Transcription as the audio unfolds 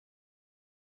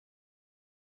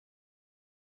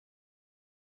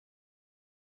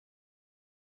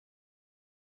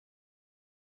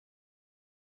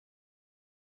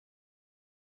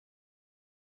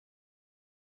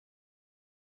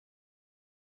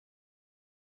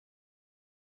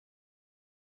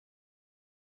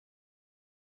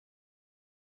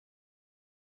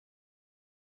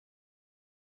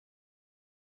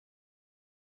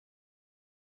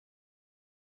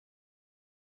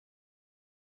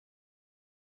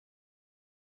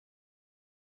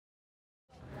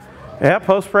Yeah,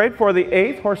 post parade for the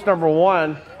 8th, horse number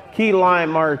 1, Key Lime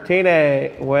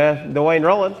Martini with Dwayne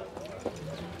Rowland.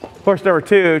 Horse number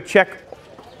 2,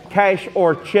 Cash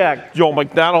or Check, Joel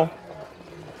McDonald.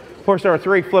 Horse number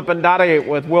 3, Flippin' Dottie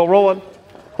with Will Rowland.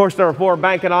 Horse number 4,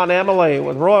 Banking on Emily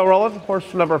with Royal Rowland.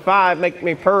 Horse number 5, Make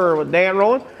Me Purr with Dan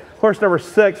Rowland. Horse number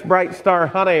 6, Bright Star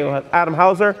Honey with Adam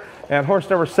Hauser. And horse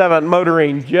number 7,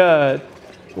 Motoring Judd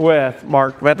with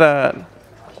Mark Vinton.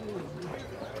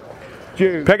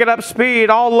 Picking up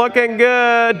speed, all looking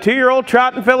good. 2-year-old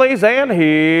trotting fillies, and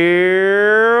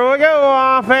here we go.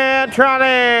 Off and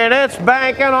trotting. It's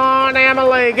Banking on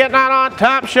Emily. Getting out on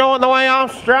top, showing the way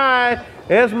off stride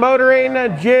is Motoring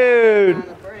Jude.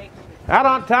 Out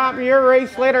on top, your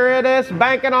race leader, it is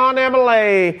Banking on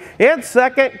Emily. In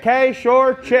second,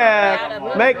 K-Shore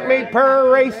Check. Make Me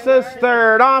Purr races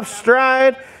third. Off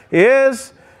stride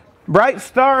is Bright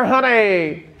Star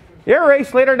Honey. Your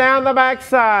race leader down the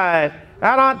backside.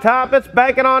 Out on top, it's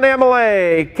Banking on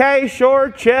Emily.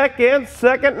 K-Shore Check in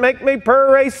second. Make Me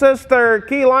Purr races third.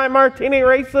 Key Lime Martini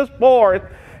races fourth.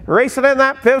 Racing in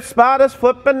that 5th spot is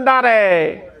Flippin'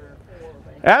 Dottie.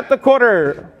 At the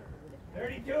quarter,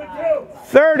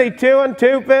 32 and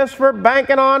 2 fifths for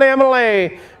Banking on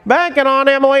Emily. Banking on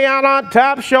Emily out on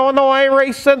top, showing the way,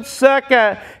 racing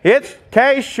second. It's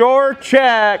K-Shore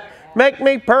Check. Make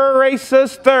Me Purr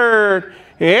races third.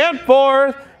 In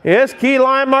fourth is Key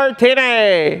Lime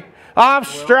Martini. Off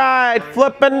stride,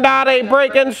 Flippin' Dottie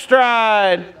breaking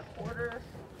stride.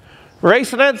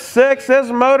 Racing at 6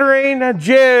 is Motoring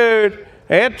Jude.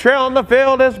 And trailing the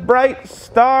field is Bright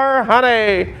Star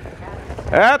Honey.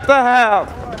 At the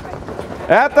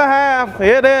half,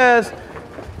 it is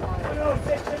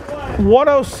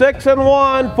 106 and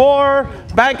 1 for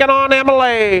Banking on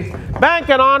Emily.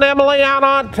 Banking on Emily out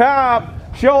on top,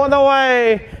 showing the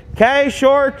way.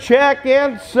 K-Shore Check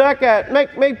in second.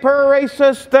 Make Me Purr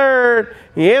races third.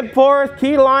 In fourth,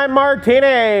 Key Lime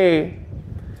Martini.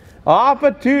 Off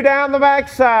a 2 down the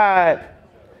backside.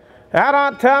 Out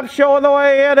on top, showing the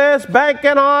way, it is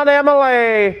Banking on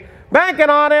Emily. Banking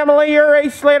on Emily, your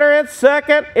race leader in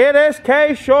second. It is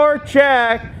K-Shore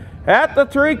Check at the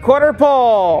 3/4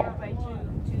 pole.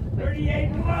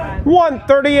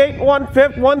 138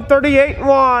 1/5, 138 and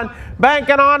 1.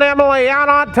 Banking on Emily out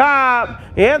on top.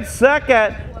 In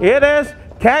second, it is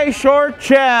K-Shore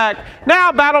Check.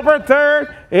 Now battle for third,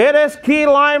 it is Key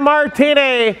Lime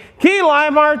Martini. Key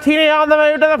Lime Martini on the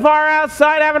move to the far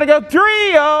outside, having to go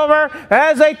 3 over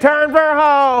as they turn for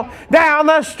home. Down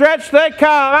the stretch they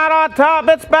come. Out on top,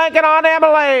 it's Banking on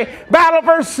Emily. Battle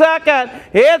for second.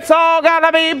 It's all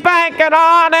gonna be Banking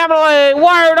on Emily,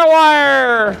 wire to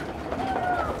wire.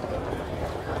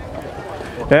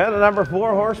 And the number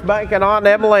 4 horse, Banking on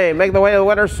Emily, make the way to the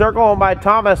winner's circle, owned by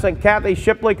Thomas and Kathy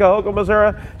Shipley, Cahokia,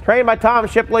 Missouri. Trained by Tom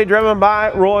Shipley, driven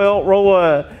by Royal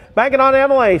Rowland. Banking on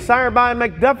Emily, sired by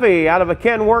McDuffie, out of a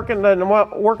Ken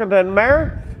Workington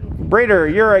mare. Breeder,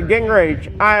 you're a Gingrich,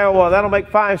 Iowa. That'll make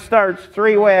 5 starts,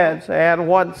 3 wins, and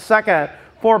 1 second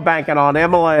for Banking on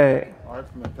Emily. All right,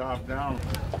 from the top down.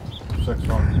 6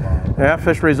 on the bottom. Yeah,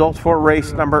 official results for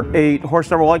race number 8. Horse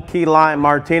number 1, Key Lime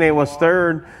Martini, was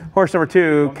third. Horse number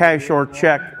 2, K-Shore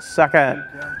Check, second.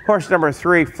 Horse number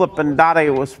 3, Flippin' Dottie,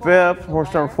 was 5th.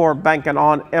 Horse number 4, Banking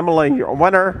on Emily, your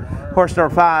winner. Horse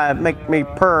number 5, Make Me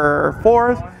Purr,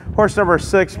 4th. Horse number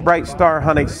 6, Bright Star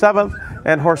Honey, 7th.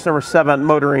 And horse number 7,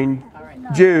 Motoring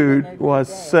Jude, was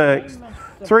 6th.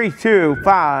 3, 2,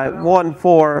 5, 1,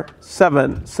 4,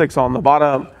 7, 6 on the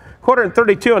bottom. Quarter and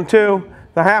 32 and 2.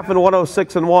 The half and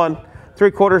 106 and 1.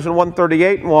 3/4 and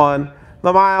 138 and 1.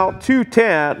 The mile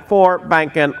 210 for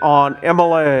Banking on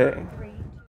Emily.